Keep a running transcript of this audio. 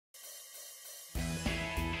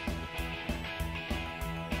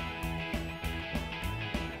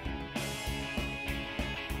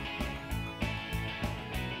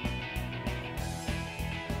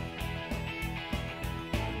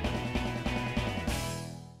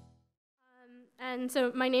And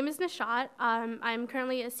so my name is Nishat. I'm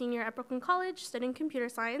currently a senior at Brooklyn College studying computer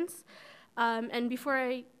science. And before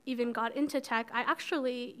I even got into tech, I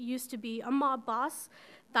actually used to be a mob boss.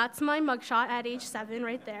 That's my mugshot at age 7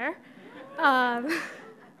 right there.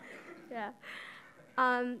 Yeah.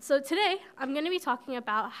 So today, I'm going to be talking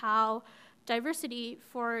about how diversity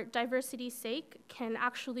for diversity's sake can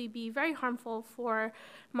actually be very harmful for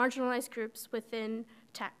marginalized groups within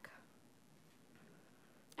tech.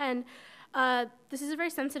 And this is a very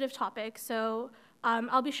sensitive topic, so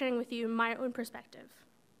I'll be sharing with you my own perspective.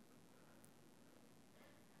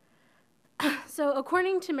 So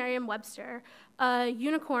according to Merriam-Webster, a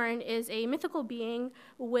unicorn is a mythical being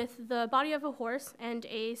with the body of a horse and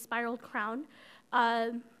a spiraled crown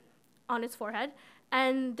on its forehead,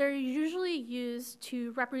 and they're usually used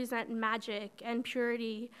to represent magic and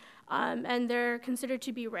purity, and they're considered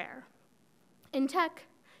to be rare. In tech,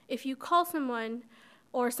 if you call someone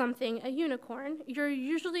or something a unicorn, you're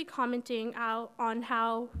usually commenting out on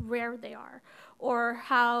how rare they are, or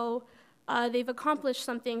how they've accomplished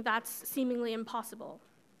something that's seemingly impossible.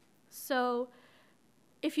 So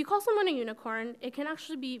if you call someone a unicorn, it can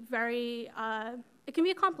actually be very, it can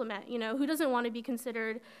be a compliment. You know, who doesn't want to be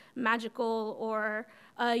considered magical or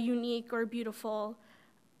unique or beautiful?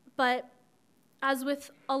 But as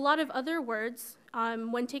with a lot of other words,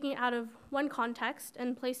 when taken out of one context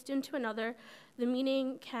and placed into another, the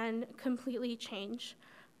meaning can completely change,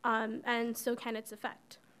 and so can its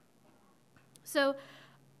effect. So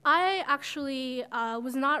I actually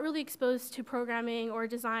was not really exposed to programming or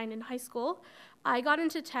design in high school. I got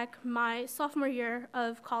into tech my sophomore year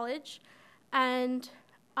of college, and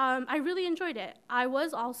I really enjoyed it. I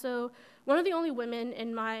was also one of the only women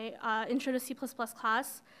in my Intro to C++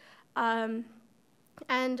 class. And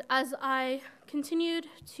as I continued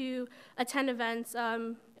to attend events,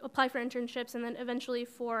 apply for internships, and then eventually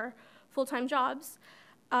for full-time jobs,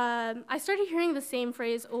 I started hearing the same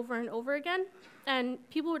phrase over and over again, and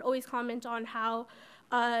people would always comment on how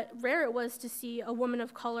rare it was to see a woman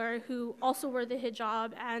of color who also wore the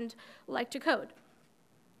hijab and liked to code.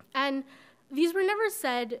 And these were never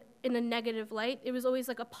said in a negative light. It was always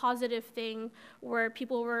like a positive thing where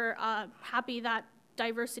people were happy that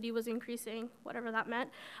diversity was increasing, whatever that meant.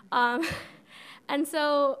 And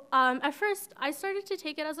so at first, I started to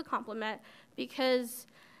take it as a compliment because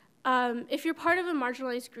if you're part of a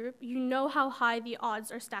marginalized group, you know how high the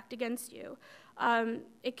odds are stacked against you.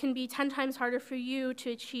 It can be 10 times harder for you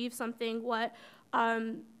to achieve something what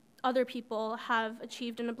other people have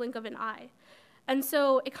achieved in a blink of an eye. And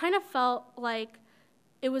so it kind of felt like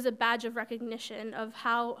it was a badge of recognition of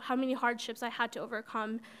how many hardships I had to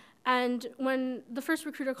overcome. And when the first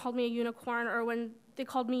recruiter called me a unicorn, or when they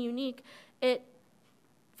called me unique, it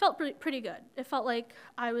felt pretty good. It felt like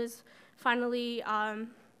I was finally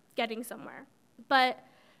getting somewhere. But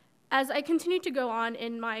as I continued to go on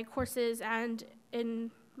in my courses and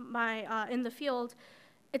in the field,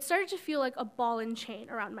 it started to feel like a ball and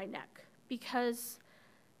chain around my neck, because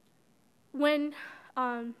when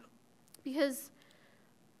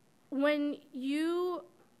you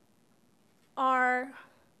are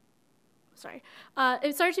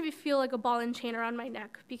it started to feel like a ball and chain around my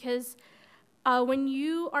neck, because when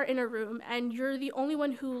you are in a room and you're the only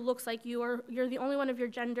one who looks like you, or you're the only one of your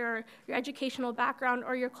gender, your educational background,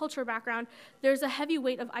 or your culture background, there's a heavy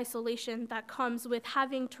weight of isolation that comes with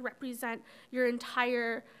having to represent your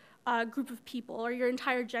entire group of people, or your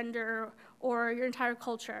entire gender, or your entire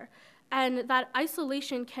culture. And that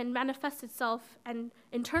isolation can manifest itself and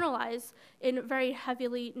internalize in very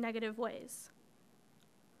heavily negative ways.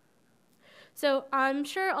 So I'm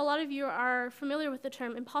sure a lot of you are familiar with the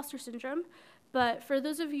term imposter syndrome, but for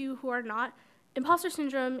those of you who are not, imposter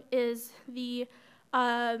syndrome is the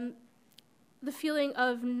feeling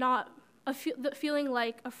of feeling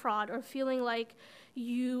like a fraud, or feeling like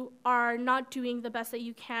you are not doing the best that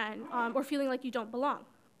you can, or feeling like you don't belong.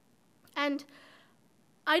 And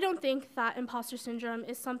I don't think that imposter syndrome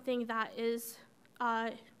is something that is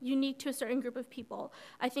unique to a certain group of people.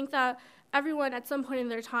 I think that everyone at some point in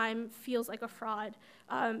their time feels like a fraud.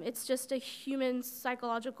 It's just a human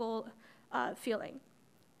psychological feeling.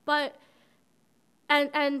 But,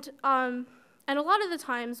 and a lot of the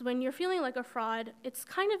times when you're feeling like a fraud, it's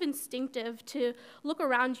kind of instinctive to look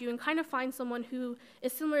around you and kind of find someone who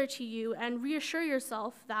is similar to you and reassure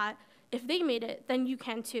yourself that if they made it, then you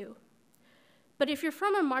can too. But if you're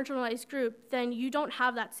from a marginalized group, then you don't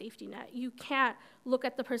have that safety net. You can't look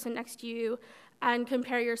at the person next to you and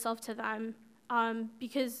compare yourself to them,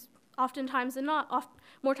 because more times than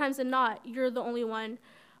not, you're the only one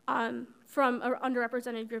from an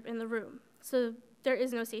underrepresented group in the room. So there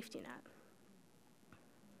is no safety net.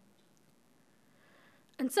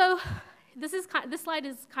 And so this slide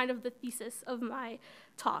is kind of the thesis of my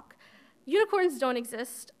talk. Unicorns don't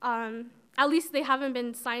exist. At least they haven't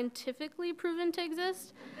been scientifically proven to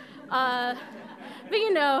exist. But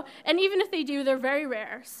and even if they do, they're very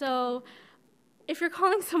rare. So if you're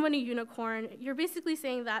calling someone a unicorn, you're basically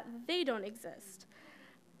saying that they don't exist.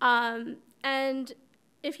 And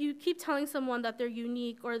if you keep telling someone that they're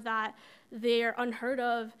unique or that they're unheard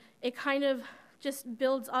of, it kind of just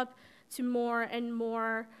builds up to more and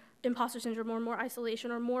more imposter syndrome or more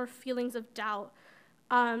isolation or more feelings of doubt.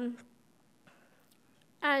 And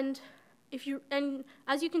as you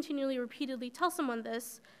continually, repeatedly tell someone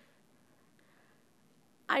this,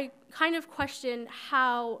 I kind of question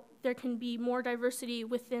how there can be more diversity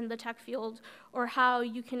within the tech field or how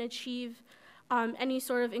you can achieve any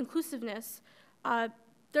sort of inclusiveness.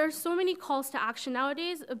 There are so many calls to action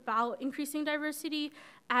nowadays about increasing diversity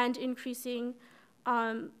and increasing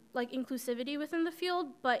inclusivity within the field,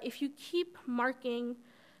 but if you keep marking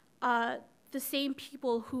the same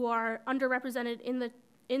people who are underrepresented in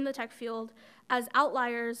the tech field as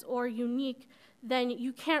outliers or unique, then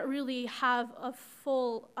you can't really have a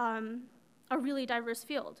really diverse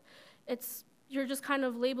field. You're just kind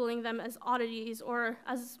of labeling them as oddities or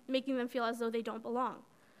as making them feel as though they don't belong,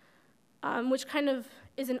 which kind of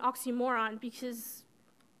is an oxymoron because,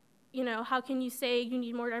 how can you say you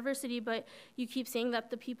need more diversity, but you keep saying that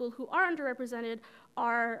the people who are underrepresented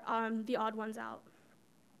are the odd ones out?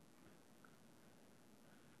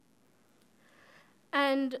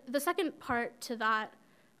 And the second part to that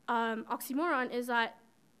oxymoron is that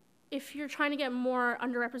if you're trying to get more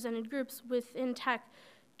underrepresented groups within tech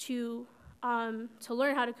to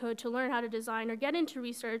learn how to code, to learn how to design, or get into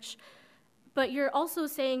research, but you're also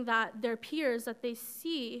saying that their peers that they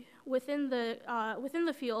see within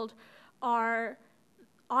the field are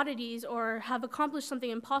oddities or have accomplished something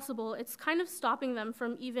impossible, it's kind of stopping them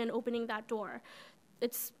from even opening that door.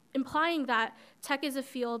 It's implying that tech is a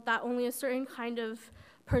field that only a certain kind of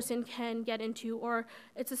person can get into, or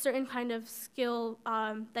it's a certain kind of skill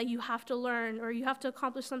that you have to learn, or you have to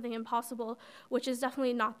accomplish something impossible, which is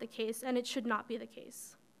definitely not the case, and it should not be the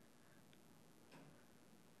case.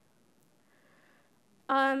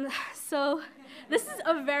 So this is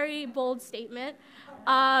a very bold statement,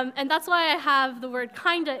 and that's why I have the word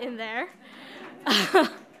kinda in there.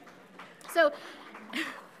 So,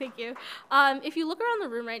 thank you. If you look around the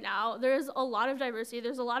room right now, there's a lot of diversity,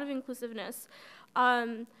 there's a lot of inclusiveness,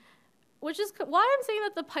 which is why I'm saying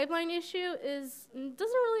that the pipeline issue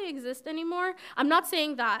doesn't really exist anymore. I'm not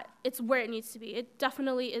saying that it's where it needs to be. It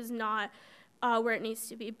definitely is not where it needs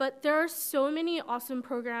to be. But there are so many awesome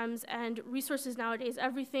programs and resources nowadays,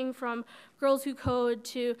 everything from Girls Who Code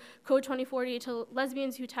to Code 2040 to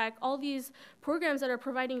Lesbians Who Tech, all these programs that are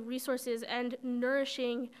providing resources and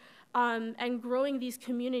nourishing and growing these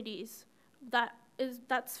communities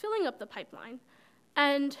that's filling up the pipeline.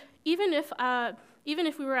 And even if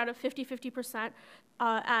we were at a 50-50%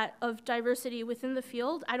 of diversity within the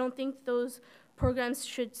field, I don't think those programs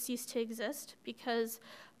should cease to exist because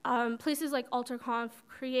places like AlterConf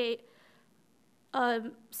create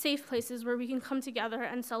safe places where we can come together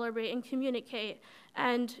and celebrate and communicate.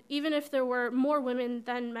 And even if there were more women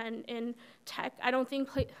than men in tech, I don't think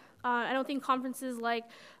conferences like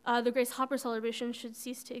the Grace Hopper celebration should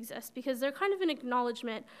cease to exist because they're kind of an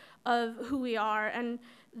acknowledgement of who we are, and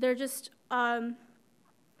they're just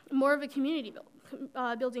more of a community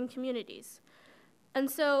building communities. And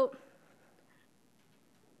so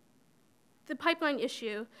the pipeline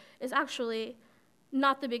issue is actually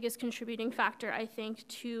not the biggest contributing factor, I think,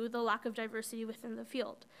 to the lack of diversity within the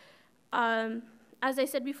field. As I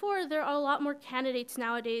said before, there are a lot more candidates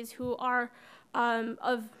nowadays who are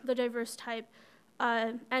of the diverse type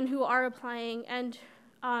and who are applying and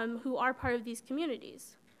who are part of these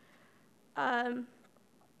communities. And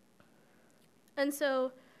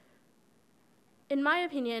so, in my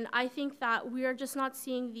opinion, I think that we are just not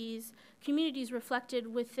seeing these communities reflected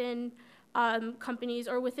within companies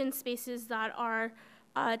or within spaces that are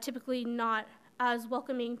typically not as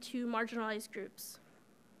welcoming to marginalized groups.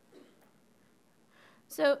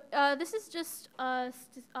 So this is just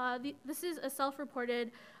this is a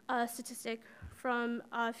self-reported statistic from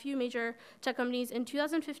a few major tech companies in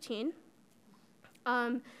 2015.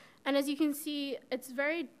 And as you can see, it's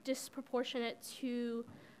very disproportionate to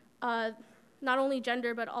not only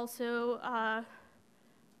gender, but also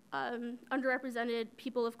underrepresented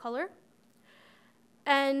people of color.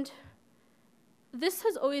 And this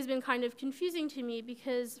has always been kind of confusing to me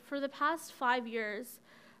because for the past 5 years,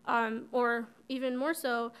 or even more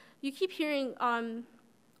so, you keep hearing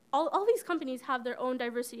all these companies have their own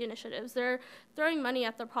diversity initiatives. They're throwing money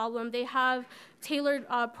at the problem. They have tailored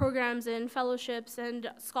programs and fellowships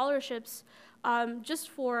and scholarships just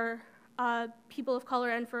for people of color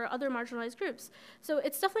and for other marginalized groups. So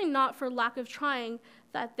it's definitely not for lack of trying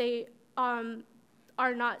that they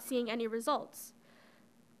are not seeing any results.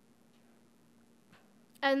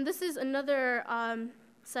 And this is another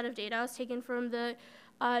set of data taken from the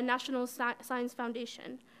National Science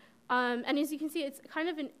Foundation. And as you can see, it's kind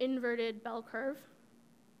of an inverted bell curve.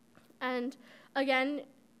 And again,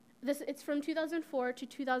 it's from 2004 to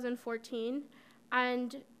 2014.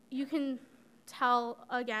 And you can tell,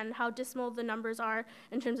 again, how dismal the numbers are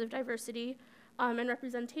in terms of diversity and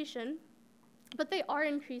representation. But they are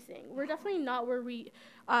increasing. We're definitely not where we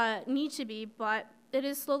need to be, but it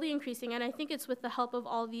is slowly increasing, and I think it's with the help of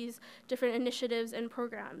all these different initiatives and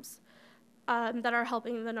programs that are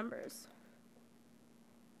helping the numbers.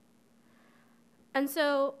 And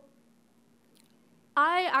so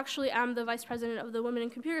I actually am the vice president of the Women in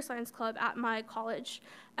Computer Science Club at my college,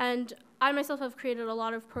 and I myself have created a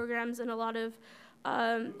lot of programs and a lot of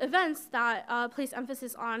events that place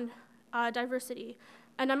emphasis on diversity.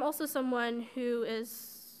 And I'm also someone who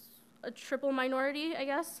is a triple minority, I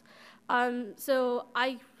guess. So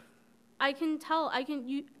I can tell,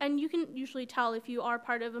 you can usually tell if you are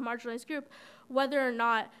part of a marginalized group whether or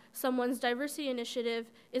not someone's diversity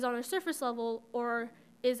initiative is on a surface level or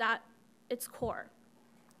is at its core.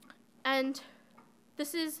 And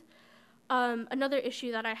this is another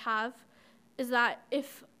issue that I have, is that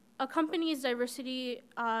if a company's diversity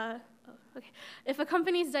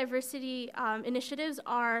initiatives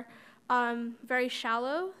are very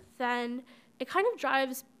shallow, then it kind of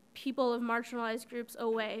drives people of marginalized groups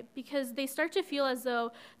away, because they start to feel as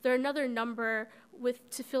though they're another number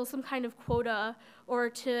to fill some kind of quota or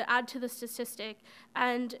to add to the statistic,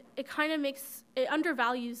 and it kind of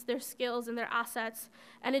undervalues their skills and their assets,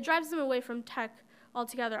 and it drives them away from tech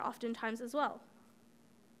altogether oftentimes as well.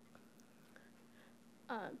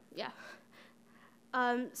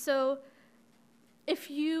 So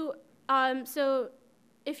if you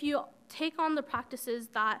take on the practices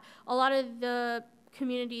that a lot of the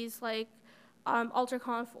communities like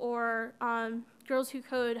AlterConf or Girls Who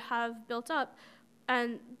Code have built up,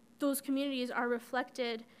 and those communities are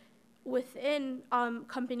reflected within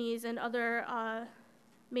companies and other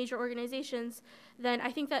major organizations, then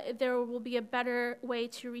I think that there will be a better way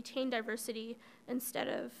to retain diversity instead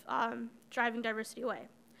of driving diversity away.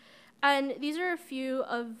 And these are a few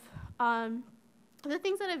of the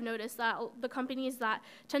things that I've noticed, that the companies that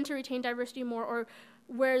tend to retain diversity more, or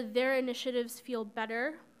where their initiatives feel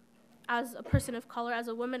better as a person of color, as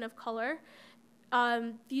a woman of color,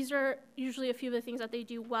 these are usually a few of the things that they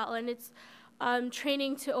do well. And it's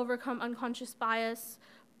training to overcome unconscious bias.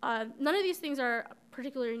 None of these things are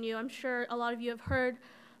particularly new. I'm sure a lot of you have heard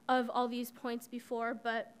of all these points before,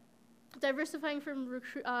 but diversifying from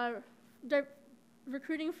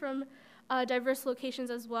recruiting from diverse locations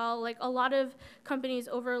as well. Like, a lot of companies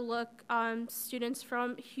overlook students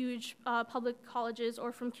from huge public colleges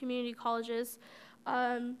or from community colleges,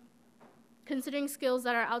 considering skills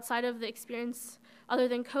that are outside of the experience other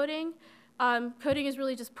than coding. Coding is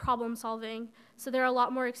really just problem solving, so there are a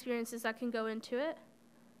lot more experiences that can go into it.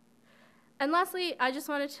 And lastly, I just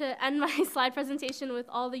wanted to end my slide presentation with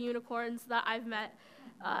all the unicorns that I've met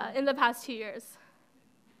in the past 2 years.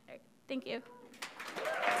 All right, thank you.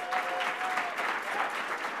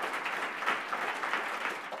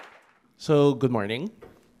 So, good morning.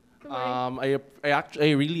 Good morning.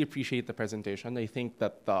 I really appreciate the presentation. I think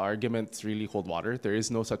that the arguments really hold water. There is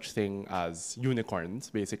no such thing as unicorns.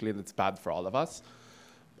 Basically, that's bad for all of us,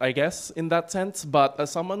 I guess, in that sense. But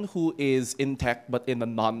as someone who is in tech but in a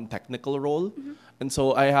non-technical role, and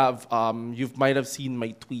so I have, you might have seen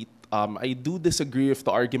my tweet. I do disagree with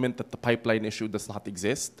the argument that the pipeline issue does not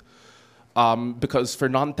exist. Because for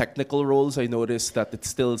non-technical roles, I noticed that it's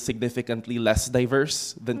still significantly less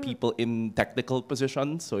diverse than people in technical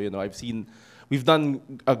positions. So, we've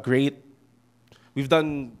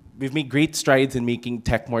made great strides in making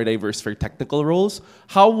tech more diverse for technical roles.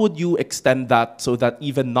 How would you extend that so that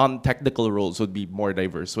even non-technical roles would be more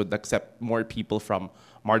diverse, would accept more people from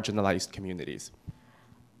marginalized communities?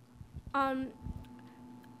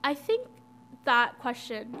 I think that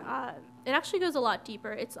question, it actually goes a lot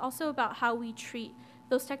deeper. It's also about how we treat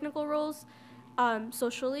those technical roles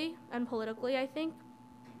socially and politically, I think.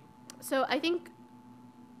 So I think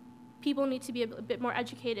people need to be a bit more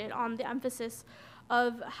educated on the emphasis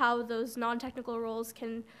of how those non-technical roles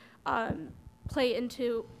can play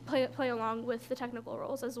along with the technical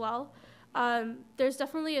roles as well. There's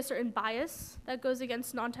definitely a certain bias that goes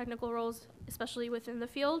against non-technical roles, especially within the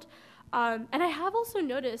field. And I have also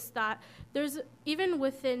noticed that there's, even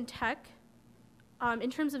within tech,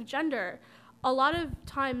 in terms of gender, a lot of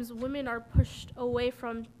times women are pushed away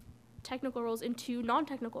from technical roles into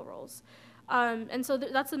non-technical roles. And so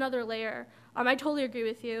that's another layer. I totally agree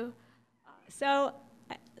with you. So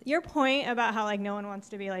your point about how like no one wants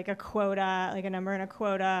to be like a quota, like a number in a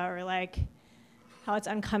quota, or like how it's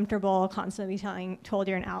uncomfortable constantly being told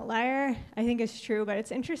you're an outlier, I think is true. But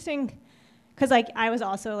it's interesting because like I was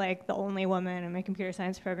also like the only woman in my computer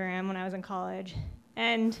science program when I was in college,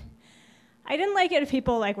 and I didn't like it if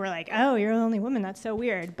people like were like, oh, you're the only woman, that's so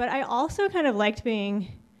weird. But I also kind of liked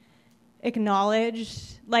being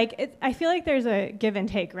acknowledged. Like I feel like there's a give and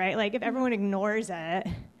take, right? Like if everyone ignores it,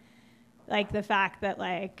 like the fact that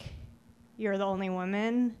like you're the only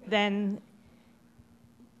woman, then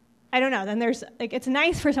I don't know, then there's like, it's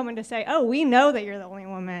nice for someone to say, oh, we know that you're the only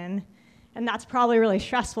woman, and that's probably really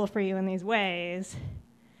stressful for you in these ways.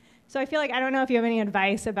 So I feel like, I don't know if you have any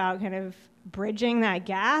advice about kind of bridging that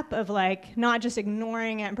gap of like not just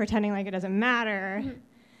ignoring it and pretending like it doesn't matter,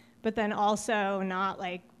 but then also not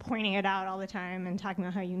like pointing it out all the time and talking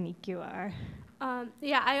about how unique you are.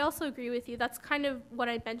 Yeah, I also agree with you. That's kind of what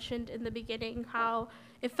I mentioned in the beginning, how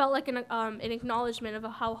it felt like an acknowledgement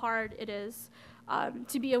of how hard it is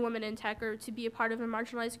to be a woman in tech or to be a part of a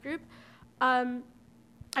marginalized group. I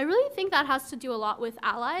really think that has to do a lot with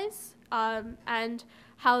allies and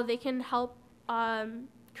how they can help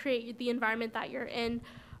create the environment that you're in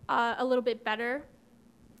a little bit better.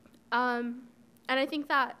 And I think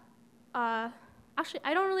that, actually,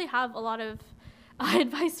 I don't really have a lot of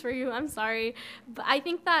advice for you, I'm sorry. But I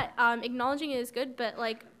think that acknowledging it is good, but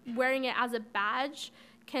like wearing it as a badge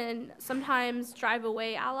can sometimes drive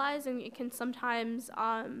away allies, and it can sometimes,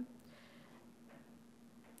 I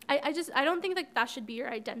don't think that should be your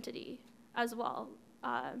identity as well.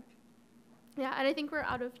 Yeah, and I think we're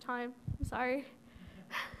out of time. I'm sorry.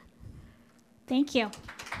 Thank you.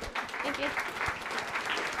 Thank you.